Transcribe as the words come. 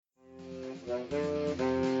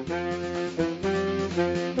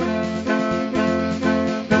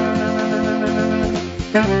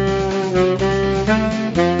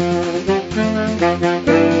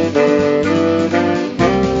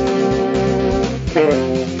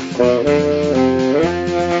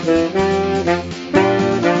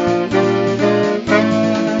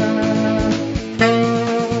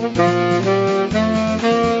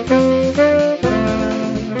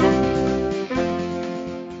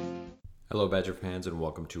Hello, Badger fans, and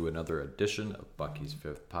welcome to another edition of Bucky's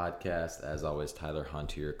Fifth Podcast. As always, Tyler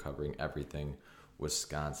Hunt here covering everything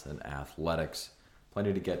Wisconsin athletics.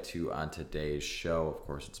 Plenty to get to on today's show. Of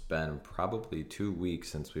course, it's been probably 2 weeks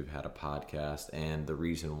since we've had a podcast, and the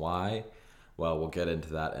reason why, well, we'll get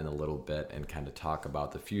into that in a little bit and kind of talk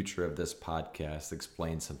about the future of this podcast,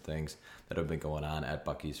 explain some things that have been going on at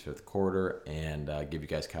Bucky's Fifth Quarter, and give you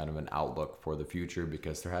guys kind of an outlook for the future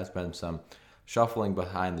because there has been some shuffling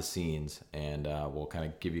behind the scenes, and we'll kind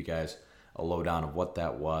of give you guys a lowdown of what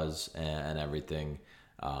that was and everything.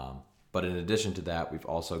 But in addition to that, we've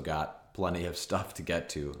also got plenty of stuff to get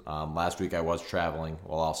to. Last week I was traveling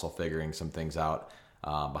while also figuring some things out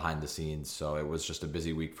behind the scenes, so it was just a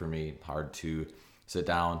busy week for me. Hard to sit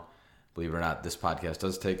down. Believe it or not, this podcast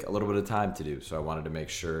does take a little bit of time to do, so I wanted to make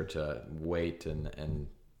sure to wait and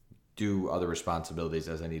do other responsibilities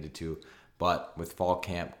as I needed to. But with fall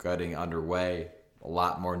camp getting underway, a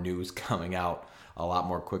lot more news coming out a lot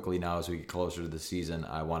more quickly now as we get closer to the season.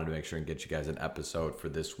 I wanted to make sure and get you guys an episode for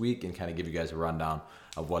this week and kind of give you guys a rundown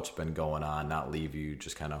of what's been going on, not leave you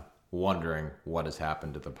just kind of wondering what has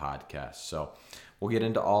happened to the podcast. So we'll get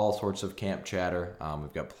into all sorts of camp chatter.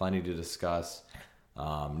 We've got plenty to discuss.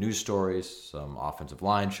 News stories, some offensive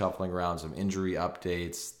line shuffling around, some injury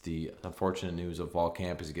updates, the unfortunate news of fall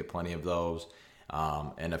camp is you get plenty of those.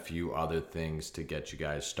 And a few other things to get you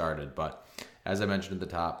guys started. But as I mentioned at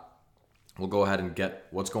the top, we'll go ahead and get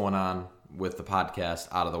what's going on with the podcast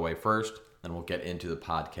out of the way first, then we'll get into the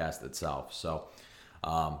podcast itself. So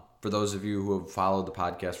for those of you who have followed the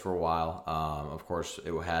podcast for a while, of course,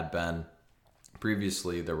 it had been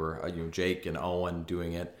previously, there were Jake and Owen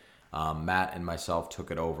doing it. Matt and myself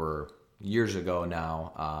took it over years ago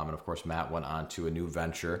now. And of course, Matt went on to a new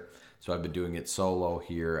venture. So I've been doing it solo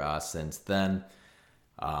here since then.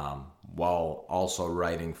 While also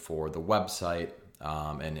writing for the website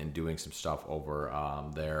and doing some stuff over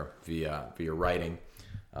there via writing.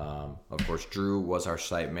 Of course, Drew was our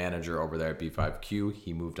site manager over there at B5Q.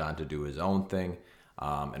 He moved on to do his own thing.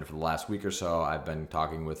 And for the last week or so, I've been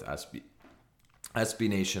talking with SB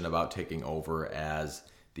Nation about taking over as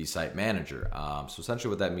the site manager. So essentially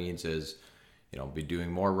what that means is, be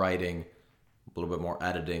doing more writing, a little bit more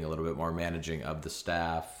editing, a little bit more managing of the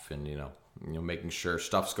staff, and making sure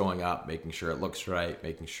stuff's going up, making sure it looks right,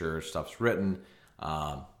 making sure stuff's written,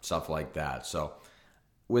 stuff like that. So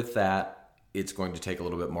with that, it's going to take a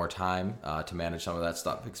little bit more time to manage some of that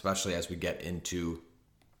stuff, especially as we get into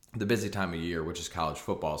the busy time of year, which is college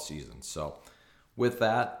football season. So with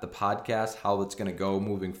that, the podcast, how it's going to go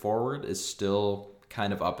moving forward is still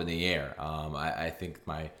kind of up in the air. I think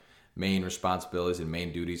my main responsibilities and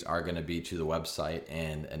main duties are going to be to the website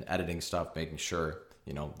and editing stuff, making sure,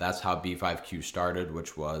 that's how B5Q started,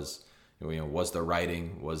 which was, was the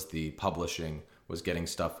writing, was the publishing, was getting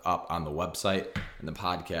stuff up on the website. And the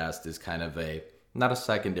podcast is kind of not a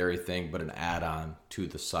secondary thing, but an add-on to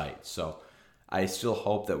the site. So I still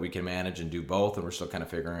hope that we can manage and do both. And we're still kind of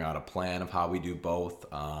figuring out a plan of how we do both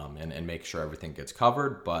and make sure everything gets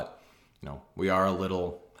covered. But, we are a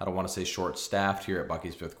little, I don't want to say short-staffed here at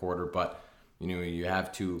Bucky's Fifth Quarter, but you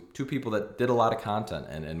have two people that did a lot of content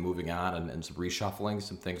and moving on and some reshuffling.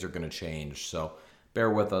 Some things are going to change, so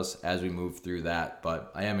bear with us as we move through that.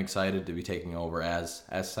 But I am excited to be taking over as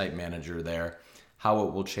site manager there. How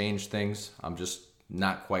it will change things, I'm just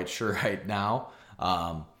not quite sure right now,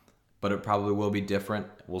 but it probably will be different.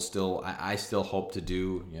 I still hope to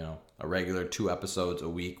do a regular 2 episodes a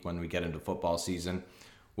week when we get into football season.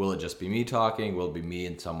 Will it just be me talking? Will it be me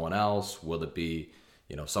and someone else? Will it be,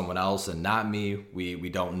 someone else and not me? We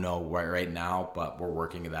don't know right now, but we're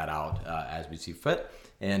working that out as we see fit.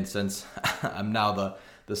 And since I'm now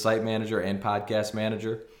the site manager and podcast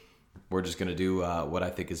manager, we're just going to do what I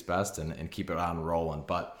think is best and keep it on rolling.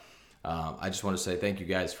 But I just want to say thank you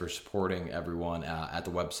guys for supporting everyone at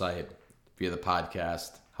the website, via the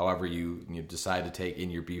podcast, however you decide to take in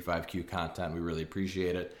your B5Q content. We really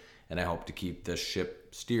appreciate it. And I hope to keep this ship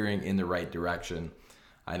steering in the right direction.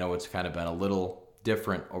 I know it's kind of been a little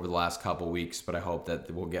different over the last couple weeks, but I hope that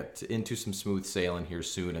we'll get into some smooth sailing here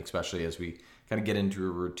soon, especially as we kind of get into a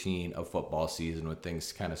routine of football season with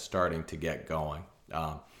things kind of starting to get going.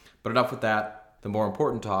 But enough with that. The more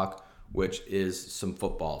important talk which is some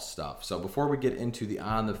football stuff. So before we get into the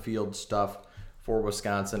on-the-field stuff for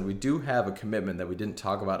Wisconsin, we do have a commitment that we didn't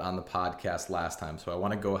talk about on the podcast last time. So I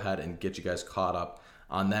want to go ahead and get you guys caught up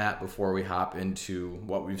on that before we hop into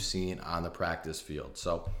what we've seen on the practice field.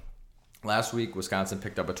 So last week, Wisconsin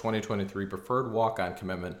picked up a 2023 preferred walk-on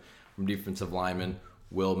commitment from defensive lineman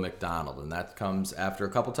Will McDonald, and that comes after a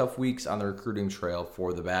couple tough weeks on the recruiting trail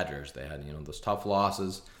for the Badgers. They had, those tough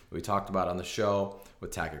losses that we talked about on the show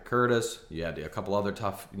with Tackett Curtis. You had a couple other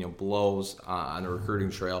tough, blows on the recruiting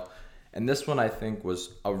trail. And this one, I think, was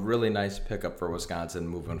a really nice pickup for Wisconsin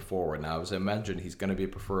moving forward. Now, as I mentioned, he's going to be a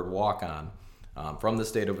preferred walk-on from the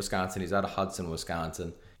state of Wisconsin. He's out of Hudson,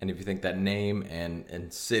 Wisconsin. And if you think that name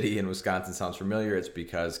and city in Wisconsin sounds familiar, it's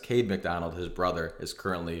because Cade McDonald, his brother, is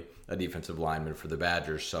currently a defensive lineman for the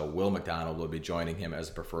Badgers. So Will McDonald will be joining him as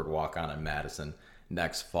a preferred walk-on in Madison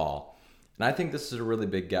next fall. And I think this is a really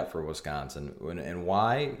big get for Wisconsin. And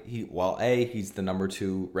why? He's the number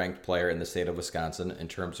 2 ranked player in the state of Wisconsin in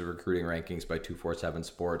terms of recruiting rankings by 247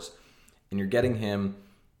 Sports. And you're getting him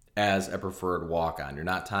as a preferred walk-on. You're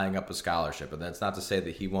not tying up a scholarship. And that's not to say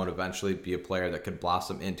that he won't eventually be a player that could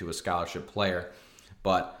blossom into a scholarship player.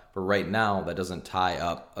 But for right now, that doesn't tie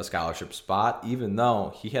up a scholarship spot, even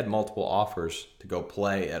though he had multiple offers to go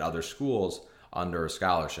play at other schools under a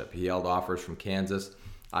scholarship. He held offers from Kansas,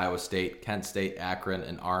 Iowa State, Kent State, Akron,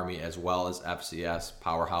 and Army, as well as FCS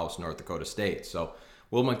powerhouse North Dakota State. So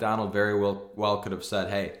Will McDonald very well could have said,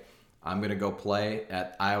 hey, I'm going to go play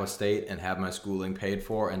at Iowa State and have my schooling paid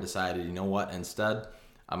for, and decided, you know what, instead,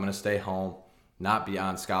 I'm going to stay home, not be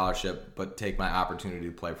on scholarship, but take my opportunity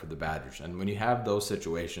to play for the Badgers. And when you have those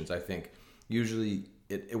situations, I think usually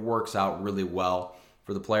it works out really well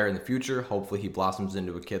for the player in the future. Hopefully he blossoms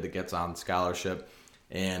into a kid that gets on scholarship,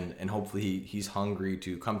 and hopefully he's hungry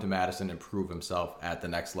to come to Madison and prove himself at the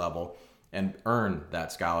next level and earn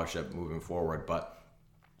that scholarship moving forward. But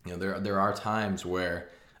there are times where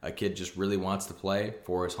a kid just really wants to play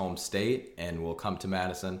for his home state and will come to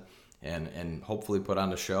Madison and hopefully put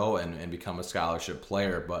on a show and become a scholarship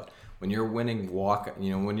player. But when you're winning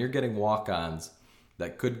when you're getting walk-ons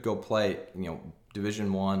that could go play,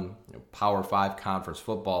 Division I, Power 5 conference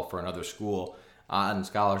football for another school on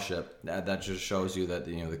scholarship, that just shows you that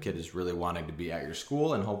the kid is really wanting to be at your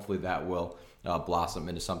school, and hopefully that will blossom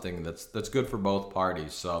into something that's good for both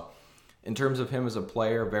parties. So in terms of him as a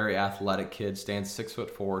player, very athletic kid, stands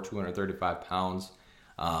 6'4", 235 pounds.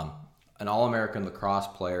 An All-American lacrosse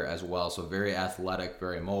player as well, so very athletic,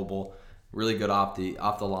 very mobile, really good off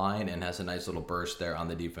the line, and has a nice little burst there on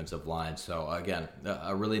the defensive line. So again,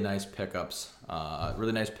 a really nice pickup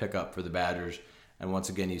for the Badgers. And once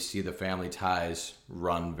again, you see the family ties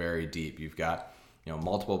run very deep. You've got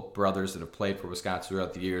multiple brothers that have played for Wisconsin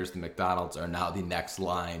throughout the years. The McDonalds are now the next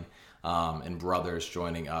line, and brothers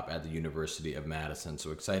joining up at the University of Madison.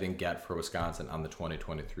 So exciting get for Wisconsin on the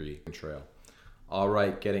 2023 trail. All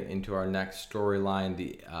right, getting into our next storyline.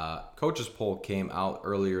 The coaches poll came out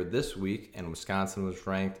earlier this week, and Wisconsin was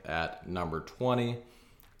ranked at number 20.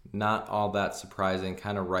 Not all that surprising,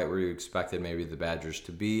 kind of right where you expected maybe the Badgers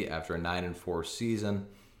to be after a 9-4 season.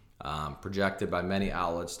 Projected by many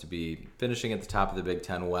outlets to be finishing at the top of the Big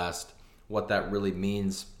Ten West. What that really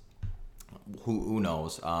means, who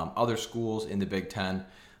knows? Other schools in the Big Ten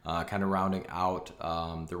kind of rounding out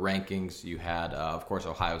the rankings. You had, of course,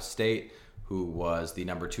 Ohio State, who was the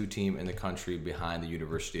number 2 team in the country behind the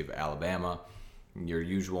University of Alabama. Your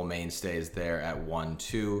usual mainstays there at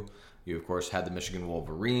 1-2. You, of course, had the Michigan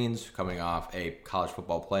Wolverines coming off a college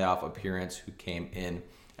football playoff appearance, who came in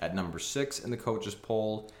at number 6 in the coaches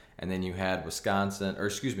poll. And then you had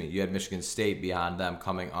you had Michigan State beyond them,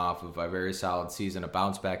 coming off of a very solid season, a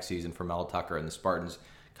bounce-back season for Mel Tucker and the Spartans,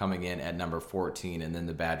 coming in at number 14, and then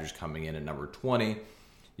the Badgers coming in at number 20.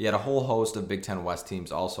 You had a whole host of Big Ten West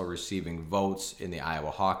teams also receiving votes in the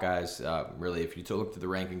Iowa Hawkeyes. Really, if you look at the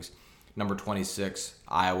rankings, number 26,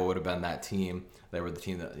 Iowa would have been that team. They were the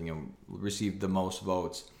team that received the most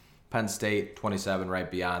votes. Penn State, 27, right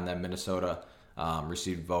beyond them. Minnesota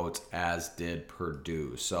received votes, as did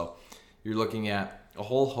Purdue. So you're looking at a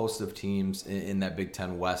whole host of teams in that Big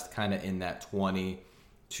Ten West, kind of in that 20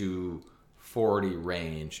 to 40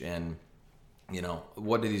 range. And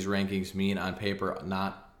what do these rankings mean on paper?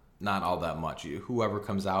 Not all that much. Whoever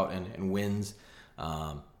comes out and wins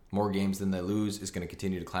more games than they lose is going to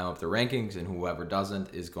continue to climb up the rankings, and whoever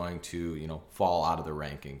doesn't is going to fall out of the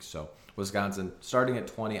rankings. So Wisconsin starting at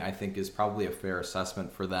 20, I think, is probably a fair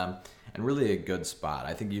assessment for them, and really a good spot.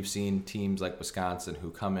 I think you've seen teams like Wisconsin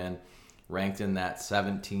who come in ranked in that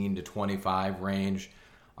 17 to 25 range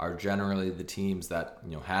are generally the teams that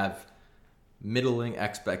have middling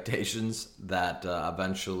expectations that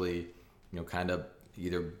eventually kind of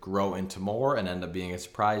either grow into more and end up being a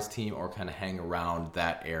surprise team or kind of hang around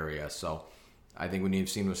that area. So I think when you've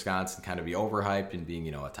seen Wisconsin kind of be overhyped and being,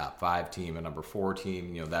 a top 5 team, a number 4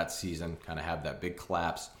 team, that season kind of have that big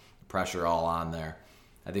collapse, pressure all on there.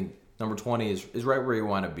 I think number 20 is right where you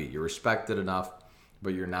want to be. You're respected enough,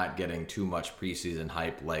 but you're not getting too much preseason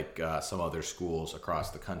hype like some other schools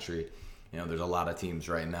across the country. There's a lot of teams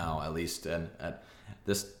right now, at least at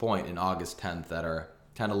this point in August 10th, that are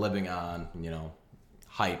kind of living on,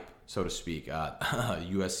 hype, so to speak.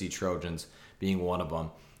 USC Trojans being one of them.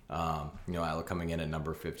 Coming in at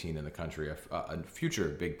number 15 in the country, a future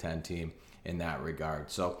Big Ten team in that regard.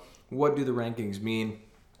 So what do the rankings mean?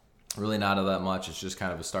 Really not all that much. It's just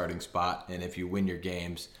kind of a starting spot. And if you win your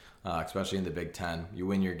games, especially in the Big Ten, you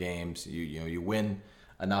win your games, you win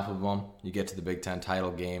enough of them, you get to the Big Ten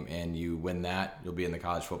title game and you win that, you'll be in the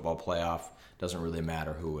college football playoff. Doesn't really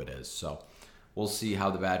matter who it is. So we'll see how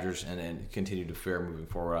the Badgers and continue to fare moving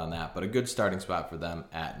forward on that. But a good starting spot for them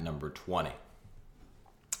at number 20.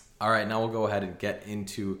 All right, now we'll go ahead and get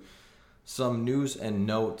into some news and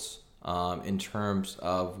notes in terms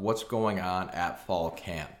of what's going on at fall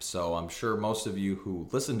camp. So I'm sure most of you who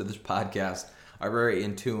listen to this podcast are very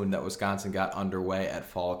in tune that Wisconsin got underway at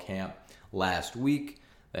fall camp last week.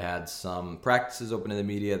 They had some practices open to the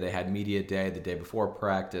media. They had media day the day before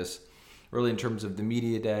practice. Really, in terms of the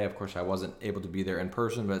media day, of course, I wasn't able to be there in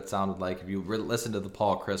person, but it sounded like if you listen to the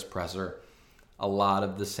Paul Chryst presser, a lot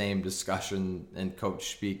of the same discussion and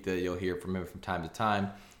coach speak that you'll hear from him from time to time.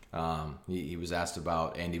 He was asked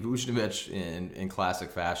about Andy Vucinovic in classic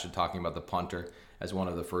fashion, talking about the punter as one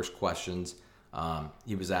of the first questions.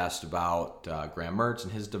 He was asked about Graham Mertz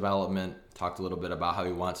and his development, talked a little bit about how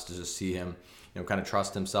he wants to just see him, kind of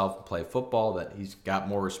trust himself and play football, that he's got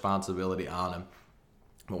more responsibility on him,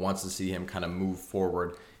 but wants to see him kind of move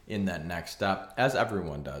forward in that next step, as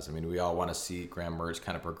everyone does. I mean, we all want to see Graham Mertz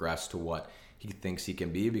kind of progress to what he thinks he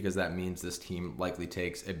can be, because that means this team likely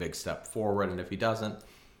takes a big step forward. And if he doesn't,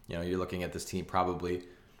 you're looking at this team probably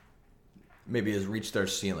maybe has reached their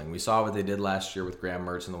ceiling. We saw what they did last year with Graham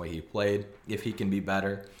Mertz and the way he played. If he can be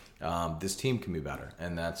better, this team can be better.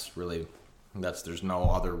 And there's no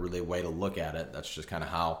other really way to look at it. That's just kind of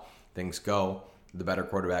how things go. The better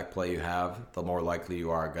quarterback play you have, the more likely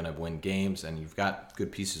you are going to win games, and you've got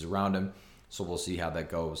good pieces around him. So we'll see how that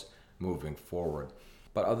goes moving forward.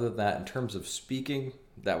 But other than that, in terms of speaking,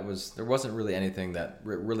 there wasn't really anything that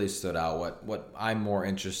really stood out. What I'm more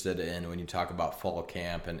interested in when you talk about fall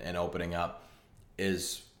camp and opening up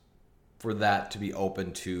is for that to be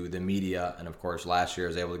open to the media. And of course, last year I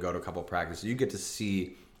was able to go to a couple practices. You get to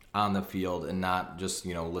see on the field and not just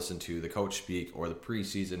listen to the coach speak or the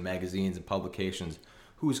preseason magazines and publications.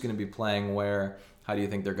 Who's going to be playing where? How do you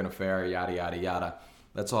think they're going to fare? Yada yada yada.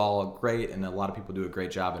 That's all great, and a lot of people do a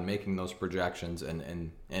great job in making those projections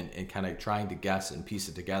and kind of trying to guess and piece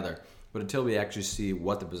it together. But until we actually see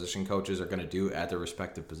what the position coaches are going to do at their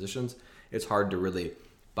respective positions, it's hard to really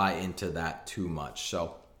buy into that too much.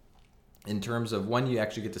 So in terms of when you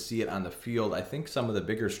actually get to see it on the field, I think some of the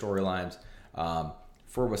bigger storylines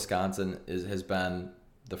for Wisconsin has been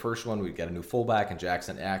the first one. We've got a new fullback in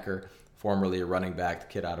Jackson Acker, formerly a running back, the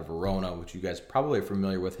kid out of Verona, which you guys probably are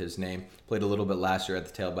familiar with his name. Played a little bit last year at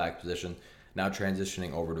the tailback position, now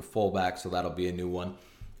transitioning over to fullback, so that'll be a new one.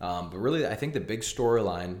 But really, I think the big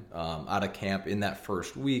storyline out of camp in that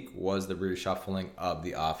first week was the reshuffling of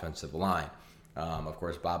the offensive line. Of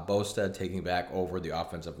course, Bob Bostad taking back over the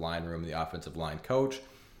offensive line room, the offensive line coach.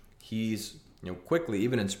 He's quickly,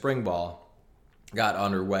 even in spring ball, got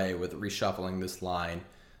underway with reshuffling this line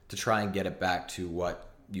to try and get it back to what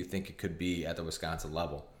you think it could be at the Wisconsin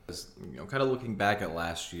level. Kind of looking back at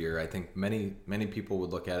last year, I think many people would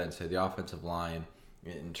look at it and say the offensive line,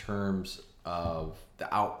 in terms of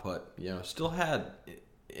the output, still had,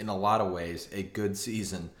 in a lot of ways, a good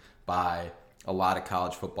season by a lot of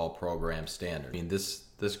college football program standards. I mean,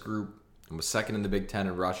 this group was second in the Big Ten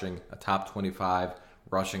in rushing, a top 25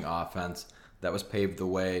 rushing offense. That was paved the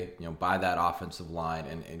way, by that offensive line,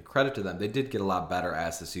 and credit to them. They did get a lot better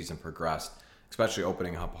as the season progressed, especially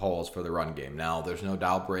opening up holes for the run game. Now, there's no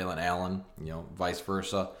doubt Braylon Allen, vice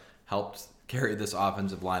versa, helped carry this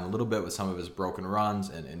offensive line a little bit with some of his broken runs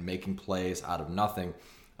and making plays out of nothing.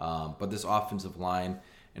 But this offensive line,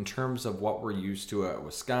 in terms of what we're used to at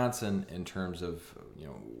Wisconsin, in terms of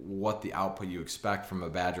what the output you expect from a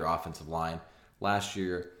Badger offensive line, last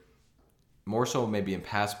year, more so maybe in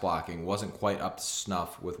pass blocking, wasn't quite up to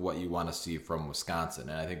snuff with what you want to see from Wisconsin.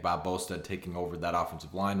 And I think Bob Bostad taking over that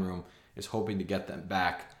offensive line room is hoping to get them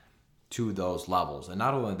back to those levels. And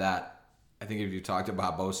not only that, I think if you talk to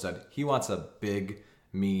Bob Bostad, he wants a big,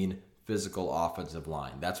 mean, physical offensive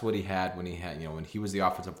line. That's what he had when he was the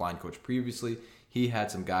offensive line coach previously. He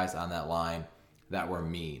had some guys on that line that were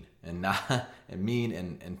mean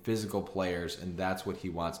and physical players, and that's what he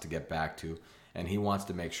wants to get back to. And he wants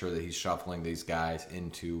to make sure that he's shuffling these guys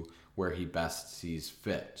into where he best sees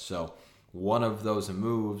fit. So one of those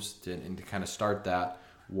moves to kind of start that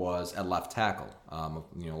was at left tackle.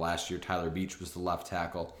 Last year Tyler Beach was the left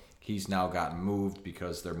tackle. He's now gotten moved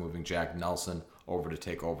because they're moving Jack Nelson over to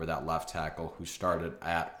take over that left tackle who started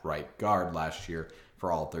at right guard last year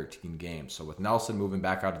for all 13 games. So with Nelson moving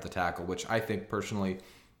back out of the tackle, which I think personally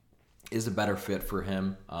is a better fit for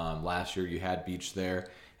him. Last year you had Beach there,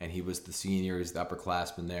 and he was the senior, he's the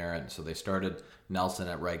upperclassman there, and so they started Nelson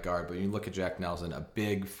at right guard. But you look at Jack Nelson, a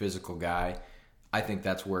big physical guy. I think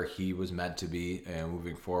that's where he was meant to be, and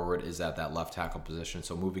moving forward is at that left tackle position.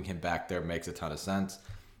 So moving him back there makes a ton of sense.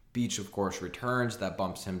 Beach, of course, returns. That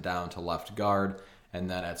bumps him down to left guard. And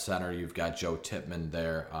then at center, you've got Joe Tippmann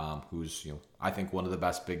there, who's, I think one of the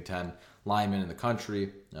best Big Ten linemen in the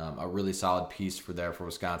country. A really solid piece for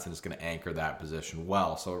Wisconsin is going to anchor that position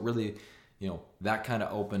well. So it really, that kind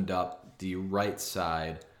of opened up the right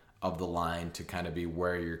side of the line to kind of be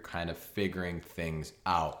where you're kind of figuring things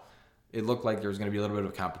out. It looked like there was going to be a little bit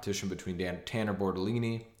of competition between Tanner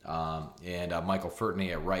Bortolini and Michael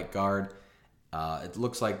Furtney at right guard. It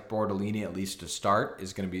looks like Bortolini, at least to start,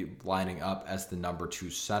 is going to be lining up as the number 2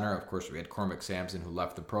 center. Of course, we had Cormac Sampson, who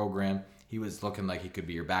left the program. He was looking like he could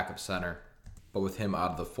be your backup center. But with him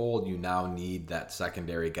out of the fold, you now need that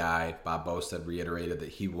secondary guy. Bob Bostad reiterated that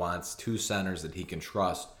he wants 2 centers that he can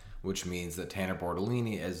trust, which means that Tanner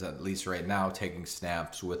Bortolini is, at least right now, taking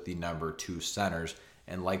snaps with the number 2 centers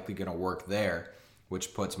and likely going to work there,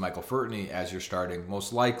 which puts Michael Furtney as your starting,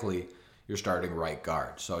 most likely, your starting right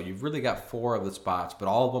guard. So you've really got 4 of the spots, but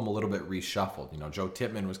all of them a little bit reshuffled. Joe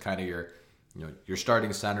Tippmann was kind of your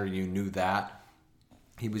starting center. You knew that.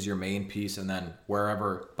 He was your main piece. And then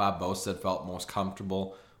wherever Bob Bostad felt most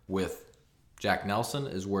comfortable with Jack Nelson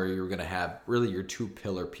is where you're going to have really your 2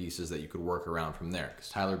 pillar pieces that you could work around from there. Because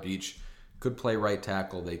Tyler Beach could play right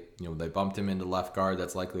tackle. They bumped him into left guard.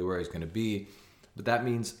 That's likely where he's going to be. But that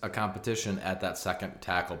means a competition at that second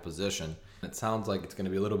tackle position. It sounds like it's going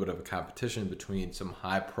to be a little bit of a competition between some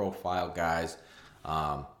high-profile guys.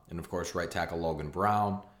 And, of course, right tackle Logan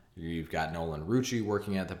Brown. You've got Nolan Rucci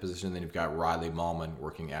working at that position. Then you've got Riley Mahlman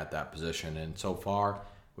working at that position. And so far,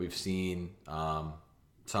 we've seen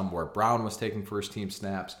some where Brown was taking first-team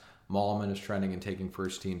snaps. Mahlman is trending and taking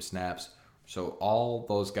first-team snaps. So all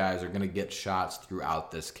those guys are going to get shots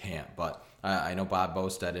throughout this camp. But I know Bob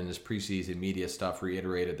Bostad in his preseason media stuff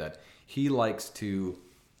reiterated that he likes to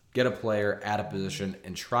get a player at a position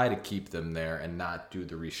and try to keep them there and not do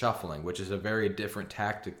the reshuffling, which is a very different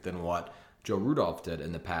tactic than what Joe Rudolph did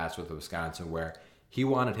in the past with Wisconsin, where he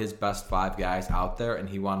wanted his best 5 guys out there and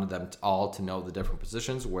he wanted them all to know the different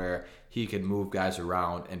positions where he could move guys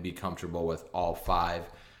around and be comfortable with all 5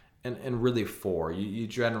 and really 4. You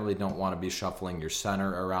generally don't want to be shuffling your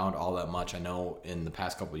center around all that much. I know in the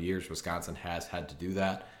past couple of years, Wisconsin has had to do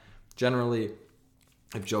that. Generally,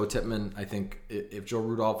 if Joe Tippmann, I think if Joe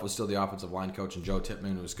Rudolph was still the offensive line coach and Joe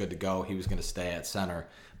Tippmann was good to go, he was going to stay at center.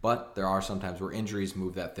 But there are some times where injuries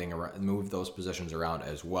move that thing around, move those positions around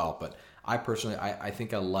as well. But I personally, I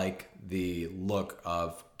think I like the look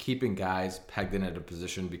of keeping guys pegged in at a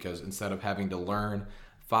position, because instead of having to learn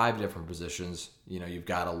 5 different positions, you've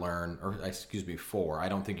got to learn, 4. I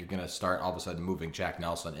don't think you're going to start all of a sudden moving Jack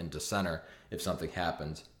Nelson into center if something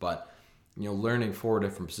happens. But learning 4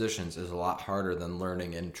 different positions is a lot harder than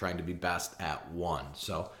learning and trying to be best at one.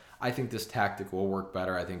 So I think this tactic will work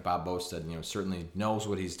better. I think Bob Bostad, certainly knows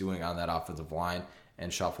what he's doing on that offensive line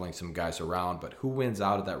and shuffling some guys around. But who wins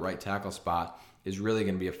out at that right tackle spot is really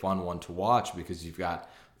going to be a fun one to watch, because you've got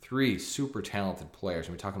 3 super talented players.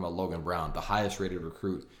 We're talking about Logan Brown, the highest rated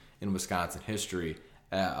recruit in Wisconsin history,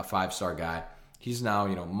 a 5-star guy. He's now,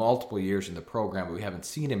 multiple years in the program, but we haven't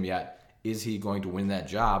seen him yet. Is he going to win that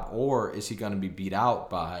job, or is he going to be beat out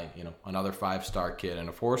by, another 5-star kid and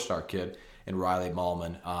a 4-star kid in Riley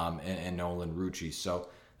Mahlman and Nolan Rucci? So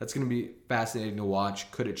that's going to be fascinating to watch.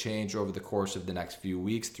 Could it change over the course of the next few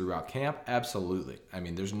weeks throughout camp? Absolutely. I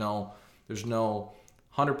mean, there's no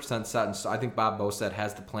 100% set in stone. I think Bob Bostad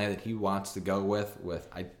has the plan that he wants to go with.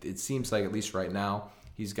 It seems like, at least right now,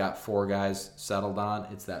 he's got 4 guys settled on.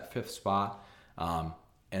 It's that 5th spot.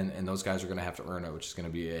 And those guys are going to have to earn it, which is going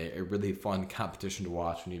to be a really fun competition to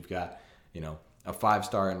watch when you've got, a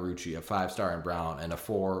 5-star in Rucci, a 5-star in Brown, and a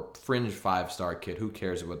fringe 5-star kid. Who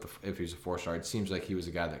cares if he's a 4-star? It seems like he was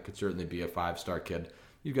a guy that could certainly be a 5-star kid.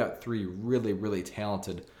 You've got 3 really, really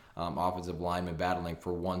talented offensive linemen battling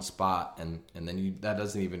for one spot, and then that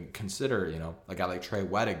doesn't even consider a guy like Trey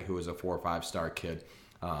Wettig, who is a 4 or 5 star kid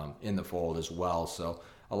in the fold as well. So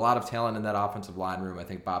a lot of talent in that offensive line room. I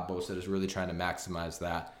think Bob Bosa is really trying to maximize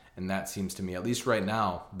that, and that seems to me, at least right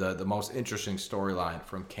now, the most interesting storyline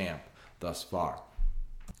from camp thus far.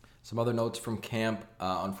 Some other notes from camp.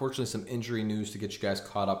 Unfortunately, some injury news to get you guys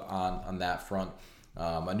caught up on that front.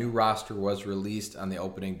 A new roster was released on the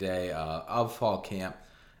opening day of fall camp.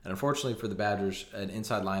 And unfortunately for the Badgers, an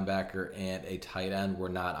inside linebacker and a tight end were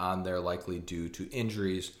not on there, likely due to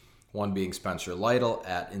injuries. One being Spencer Lytle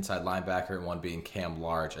at inside linebacker and one being Cam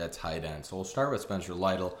Large at tight end. So we'll start with Spencer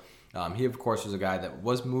Lytle. He, of course, was a guy that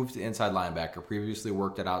was moved to inside linebacker, previously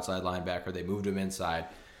worked at outside linebacker. They moved him inside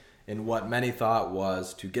in what many thought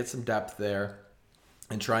was to get some depth there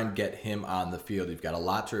and try and get him on the field. You've got a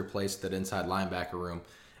lot to replace that inside linebacker room,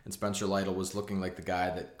 and Spencer Lytle was looking like the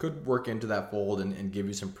guy that could work into that fold and give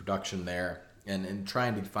you some production there and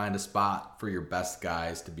trying to find a spot for your best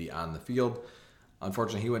guys to be on the field.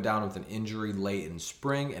 Unfortunately, he went down with an injury late in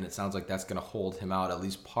spring, and it sounds like that's going to hold him out at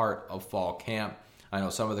least part of fall camp. I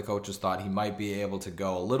know some of the coaches thought he might be able to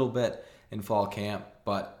go a little bit in fall camp,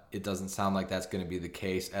 but it doesn't sound like that's going to be the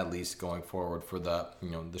case, at least going forward for the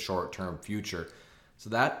short-term future. So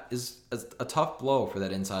that is a tough blow for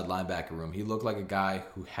that inside linebacker room. He looked like a guy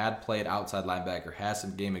who had played outside linebacker, has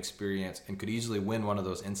some game experience, and could easily win one of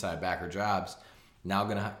those inside backer jobs. Now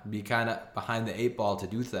going to be kind of behind the 8 ball to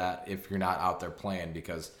do that if you're not out there playing,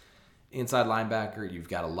 because inside linebacker, you've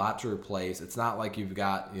got a lot to replace. It's not like you've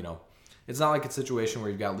got, it's not like a situation where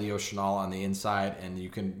you've got Leo Chenal on the inside and you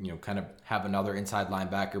can, kind of have another inside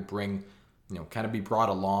linebacker kind of be brought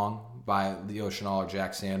along by Leo Chenal or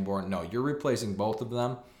Jack Sanborn. No, you're replacing both of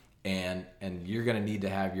them, and you're going to need to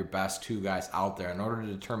have your best 2 guys out there. In order to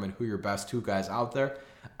determine who your best 2 guys out there,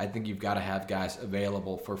 I think you've got to have guys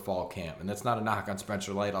available for fall camp. And that's not a knock on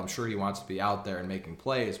Spencer Lytle. I'm sure he wants to be out there and making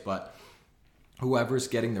plays, but whoever's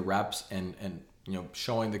getting the reps and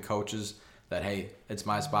showing the coaches that, hey, it's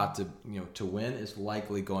my spot to win is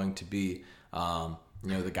likely going to be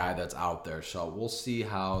the guy that's out there. So we'll see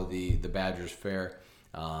how the Badgers fare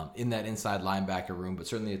in that inside linebacker room, but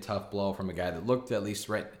certainly a tough blow from a guy that looked at least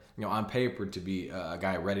right, on paper to be a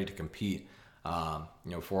guy ready to compete,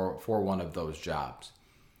 for one of those jobs.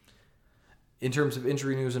 In terms of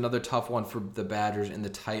injury news, another tough one for the Badgers in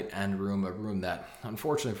the tight end room, a room that,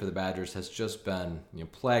 unfortunately for the Badgers, has just been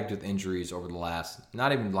plagued with injuries over the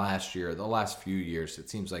not even last year, the last few years.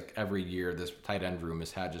 It seems like every year this tight end room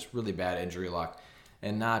has had just really bad injury luck,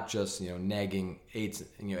 and not just nagging aches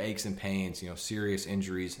and pains, serious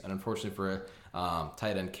injuries. And unfortunately for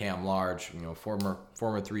tight end Cam Large, former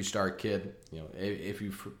 3-star kid, if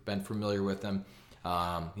you've been familiar with him.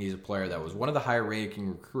 He's a player that was one of the higher ranking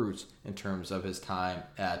recruits in terms of his time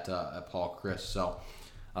at Paul Chryst. So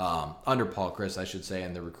under Paul Chryst, I should say,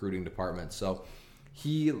 in the recruiting department. So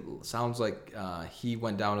he sounds like he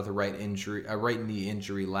went down with a right knee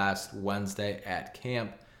injury last Wednesday at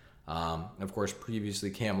camp. Of course,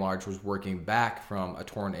 previously Cam Large was working back from a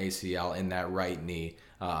torn ACL in that right knee,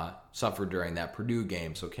 suffered during that Purdue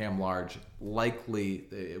game. So Cam Large likely,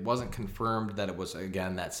 it wasn't confirmed that it was,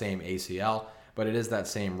 again, that same ACL, but it is that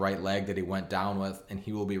same right leg that he went down with, and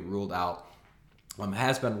he will be ruled out,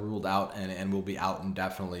 has been ruled out, and will be out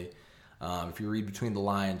indefinitely. If you read between the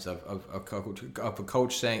lines of a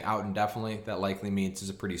coach saying out indefinitely, that likely means it's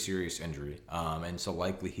a pretty serious injury. And so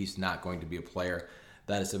likely he's not going to be a player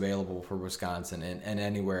that is available for Wisconsin and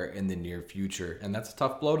anywhere in the near future. And that's a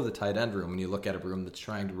tough blow to the tight end room when you look at a room that's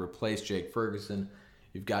trying to replace Jake Ferguson.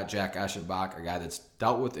 You've got Jack Eschenbach, a guy that's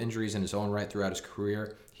dealt with injuries in his own right throughout his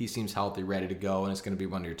career. He seems healthy, ready to go, and it's going to be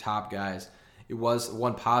one of your top guys. It was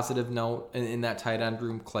one positive note in that tight end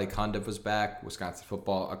room. Clay Cundiff was back. Wisconsin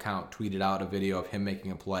football account tweeted out a video of him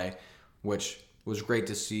making a play, which was great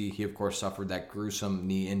to see. He, of course, suffered that gruesome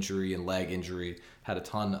knee injury and leg injury, had a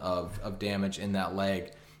ton of damage in that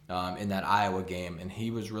leg in that Iowa game, and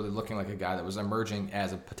he was really looking like a guy that was emerging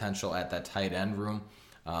as a potential at that tight end room.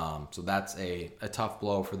 So that's a tough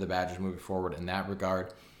blow for the Badgers moving forward in that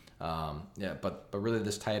regard. But really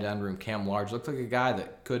this tight end room, Cam Large, looked like a guy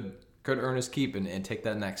that could earn his keep and take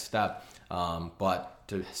that next step. But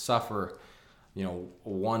to suffer,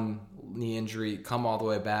 one knee injury, come all the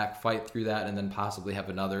way back, fight through that, and then possibly have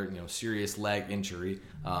another, serious leg injury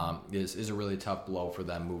is a really tough blow for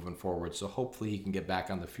them moving forward. So hopefully he can get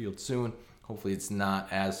back on the field soon. Hopefully it's not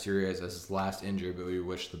as serious as his last injury, but we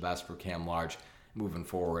wish the best for Cam Large moving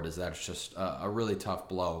forward, as that's just a really tough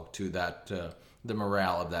blow to that the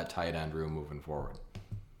morale of that tight end room moving forward.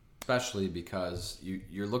 Especially because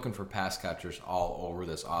you're looking for pass catchers all over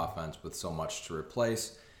this offense with so much to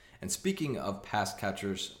replace. And speaking of pass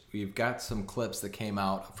catchers, we've got some clips that came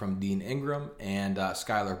out from Dean Ingram and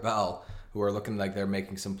Skylar Bell, who are looking like they're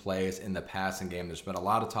making some plays in the passing game. There's been a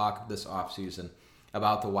lot of talk this offseason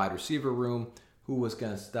about the wide receiver room, who was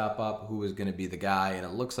going to step up, who was going to be the guy, and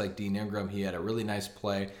it looks like Dean Ingram, he had a really nice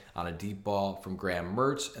play on a deep ball from Graham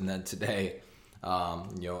Mertz, and then today,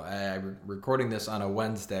 I'm recording this on a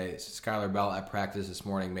Wednesday. Skylar Bell at practice this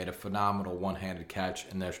morning made a phenomenal one-handed catch,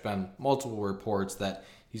 and there's been multiple reports that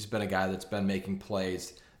he's been a guy that's been making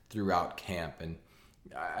plays throughout camp. And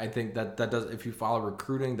I think that does, if you follow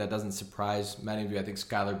recruiting, that doesn't surprise many of you. I think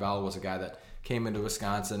Skylar Bell was a guy that came into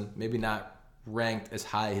Wisconsin, maybe not ranked as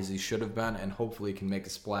high as he should have been, and hopefully can make a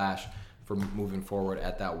splash for moving forward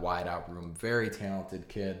at that wide out room. Very talented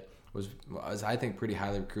kid. Was I think pretty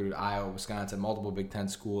highly recruited. Iowa, Wisconsin, multiple Big Ten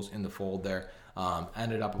schools in the fold there.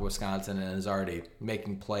 Ended up at Wisconsin and is already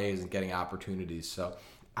making plays and getting opportunities. So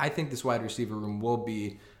I think this wide receiver room will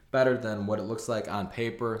be better than what it looks like on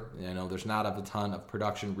paper. There's not a ton of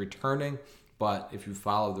production returning, but if you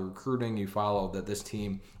follow the recruiting, you follow that this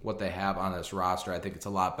team, what they have on this roster, I think it's a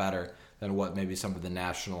lot better than what maybe some of the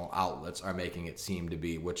national outlets are making it seem to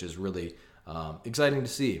be, which is really exciting to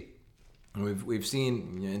see. And we've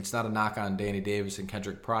seen, it's not a knock on Danny Davis and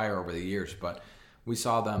Kendrick Pryor over the years, but we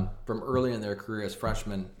saw them from early in their career as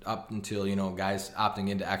freshmen up until, guys opting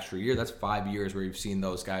into extra year. That's 5 years where you've seen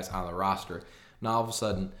those guys on the roster. Now all of a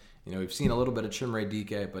sudden, we've seen a little bit of Chimere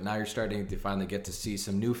Dike, but now you're starting to finally get to see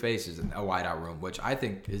some new faces in a wideout room, which I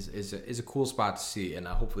think is a cool spot to see. And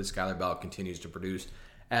hopefully Skylar Bell continues to produce,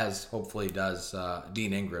 as hopefully does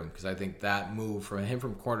Dean Ingram, because I think that move from him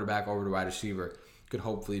from quarterback over to wide receiver could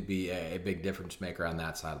hopefully be a big difference maker on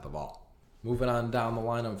that side of the ball. Moving on down the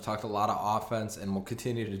line, I've talked a lot of offense, and we'll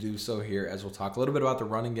continue to do so here as we'll talk a little bit about the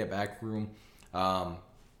running back room.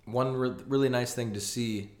 One really nice thing to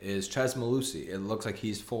see is Chez Mellusi. It looks like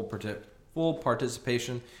he's full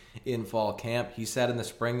participation in fall camp. He said in the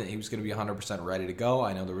spring that he was going to be 100% ready to go.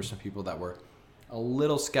 I know there were some people that were a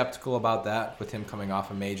little skeptical about that with him coming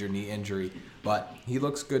off a major knee injury, but he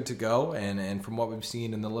looks good to go, and from what we've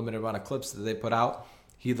seen in the limited amount of clips that they put out,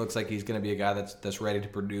 he looks like he's going to be a guy that's ready to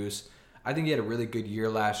produce. I think he had a really good year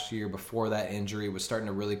last year before that injury was starting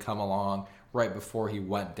to really come along right before he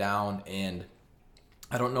went down, and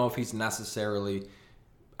I don't know if he's necessarily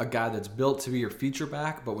a guy that's built to be your feature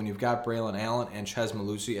back, but when you've got Braylon Allen and Chez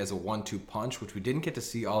Mellusi as a 1-2 punch, which we didn't get to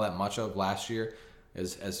see all that much of last year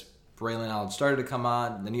as Braylon Allen started to come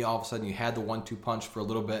on, then all of a sudden you had the 1-2 punch for a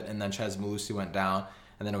little bit, and then Chez Mellusi went down,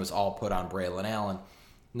 and then it was all put on Braylon Allen.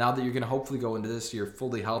 Now that you're going to hopefully go into this year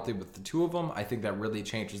fully healthy with the two of them, I think that really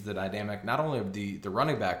changes the dynamic, not only of the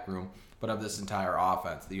running back room, but of this entire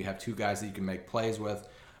offense, that you have two guys that you can make plays with.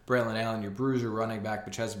 Braylon Allen, your bruiser running back,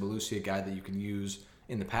 but Chez Mellusi, a guy that you can use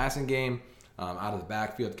in the passing game, out of the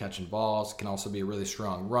backfield, catching balls, can also be a really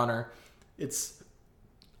strong runner. It's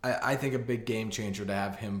I think a big game changer to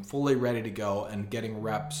have him fully ready to go and getting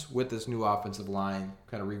reps with this new offensive line,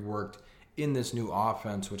 kind of reworked in this new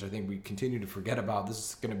offense, which I think we continue to forget about. This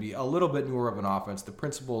is going to be a little bit newer of an offense. The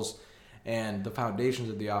principles and the foundations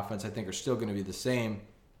of the offense, I think, are still going to be the same.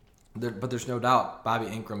 But there's no doubt Bobby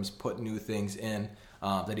Ingram's put new things in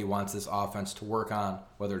that he wants this offense to work on,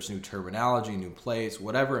 whether it's new terminology, new plays,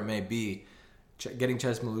 whatever it may be. Getting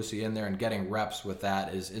Chez Mellusi in there and getting reps with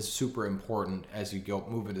that is super important as you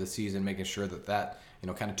move into the season, making sure that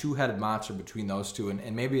kind of two-headed monster between those two,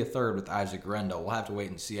 and maybe a third with Isaac Grendo. We'll have to wait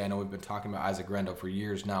and see. I know we've been talking about Isaac Grendo for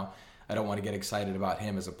years now. I don't want to get excited about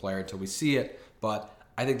him as a player until we see it, but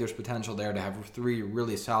I think there's potential there to have three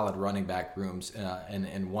really solid running back rooms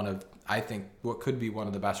and one of, I think, what could be one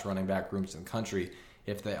of the best running back rooms in the country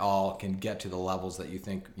if they all can get to the levels that you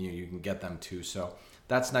think you can get them to. So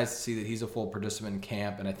that's nice to see that he's a full participant in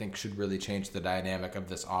camp, and I think should really change the dynamic of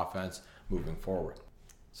this offense moving forward.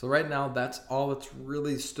 So right now, that's all that's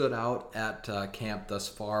really stood out at camp thus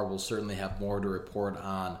far. We'll certainly have more to report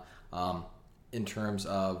on in terms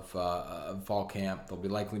of fall camp. There'll be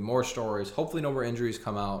likely more stories. Hopefully no more injuries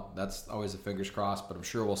come out. That's always a fingers crossed, but I'm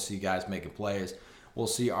sure we'll see guys making plays. We'll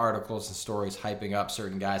see articles and stories hyping up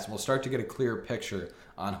certain guys. We'll start to get a clear picture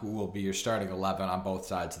on who will be your starting 11 on both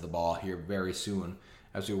sides of the ball here very soon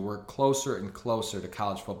as we work closer and closer to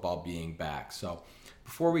college football being back. So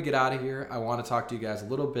before we get out of here, I want to talk to you guys a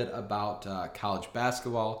little bit about college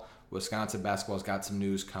basketball. Wisconsin basketball's got some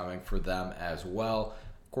news coming for them as well.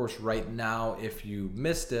 Of course, right now, if you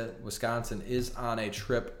missed it, Wisconsin is on a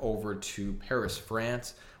trip over to Paris,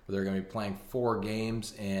 France, where they're going to be playing 4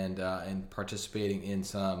 games and participating in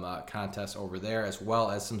some contests over there, as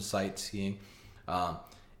well as some sightseeing.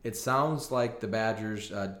 It sounds like the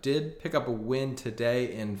Badgers did pick up a win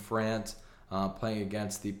today in France playing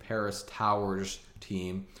against the Paris Towers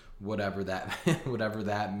team, whatever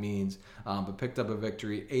that means. But picked up a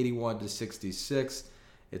victory, 81-66.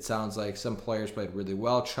 It sounds like some players played really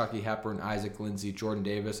well. Chucky Hepburn, Isaac Lindsey, Jordan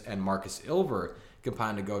Davis, and Marcus Ilver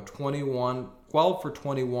combined to go 12 for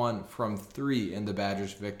 21 from 3 in the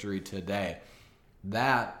Badgers' victory today.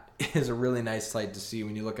 That is a really nice sight to see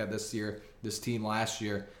when you look at this team last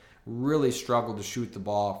year really struggled to shoot the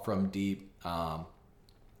ball from deep. I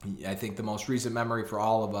think the most recent memory for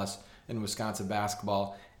all of us in Wisconsin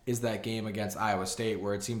basketball is that game against Iowa State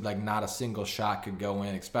where it seemed like not a single shot could go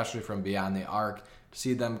in, especially from beyond the arc. To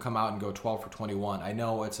see them come out and go 12 for 21. I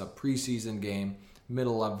know it's a preseason game,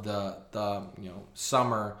 middle of the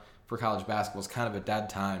summer for college basketball is kind of a dead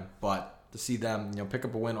time, but to see them pick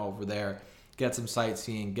up a win over there, get some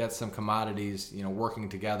sightseeing, get some commodities working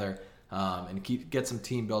together, and get some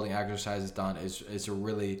team building exercises done is a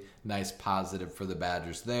really nice positive for the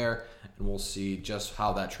Badgers there, and we'll see just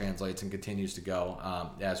how that translates and continues to go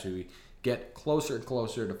as we get closer and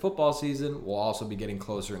closer to football season. We'll also be getting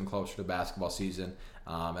closer and closer to basketball season.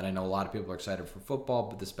 And I know a lot of people are excited for football,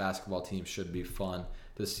 but this basketball team should be fun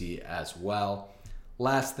to see as well.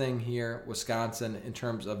 Last thing here, Wisconsin, in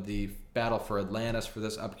terms of the battle for Atlantis for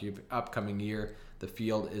this upcoming year, the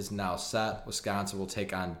field is now set. Wisconsin will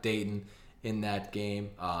take on Dayton in that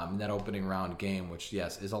game, in that opening round game, which,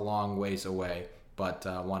 yes, is a long ways away, but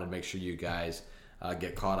I wanted to make sure you guys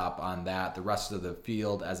get caught up on that. The rest of the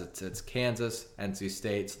field, as it's Kansas, NC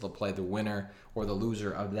State, so they'll play the winner or the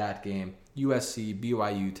loser of that game. USC,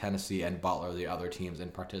 BYU, Tennessee, and Butler, the other teams in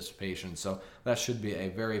participation. So that should be a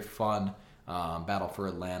very fun battle for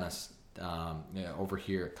Atlantis over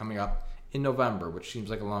here coming up in November, which seems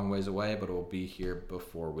like a long ways away, but it will be here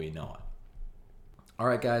before we know it. All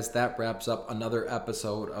right, guys, that wraps up another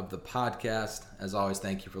episode of the podcast. As always,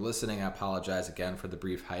 thank you for listening. I apologize again for the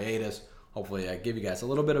brief hiatus. Hopefully I give you guys a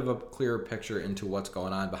little bit of a clearer picture into what's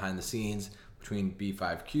going on behind the scenes between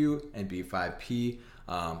B5Q and B5P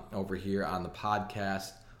over here on the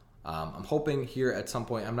podcast. I'm hoping here at some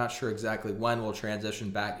point, I'm not sure exactly when we'll transition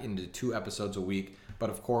back into 2 episodes a week, but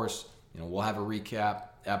of course, we'll have a recap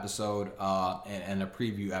episode and a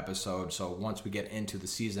preview episode. So once we get into the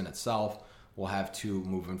season itself, we'll have 2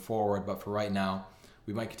 moving forward. But for right now,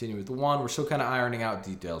 we might continue with the 1. We're still kind of ironing out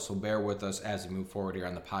details, so bear with us as we move forward here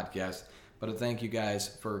on the podcast. But thank you guys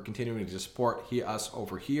for continuing to support us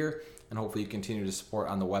over here, and hopefully you continue to support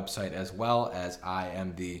on the website as well, as I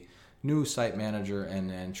am the new site manager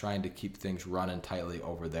and trying to keep things running tightly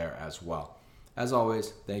over there as well. As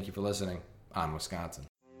always, thank you for listening on Wisconsin.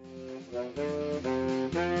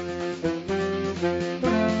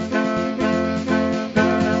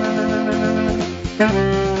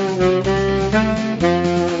 Thank you.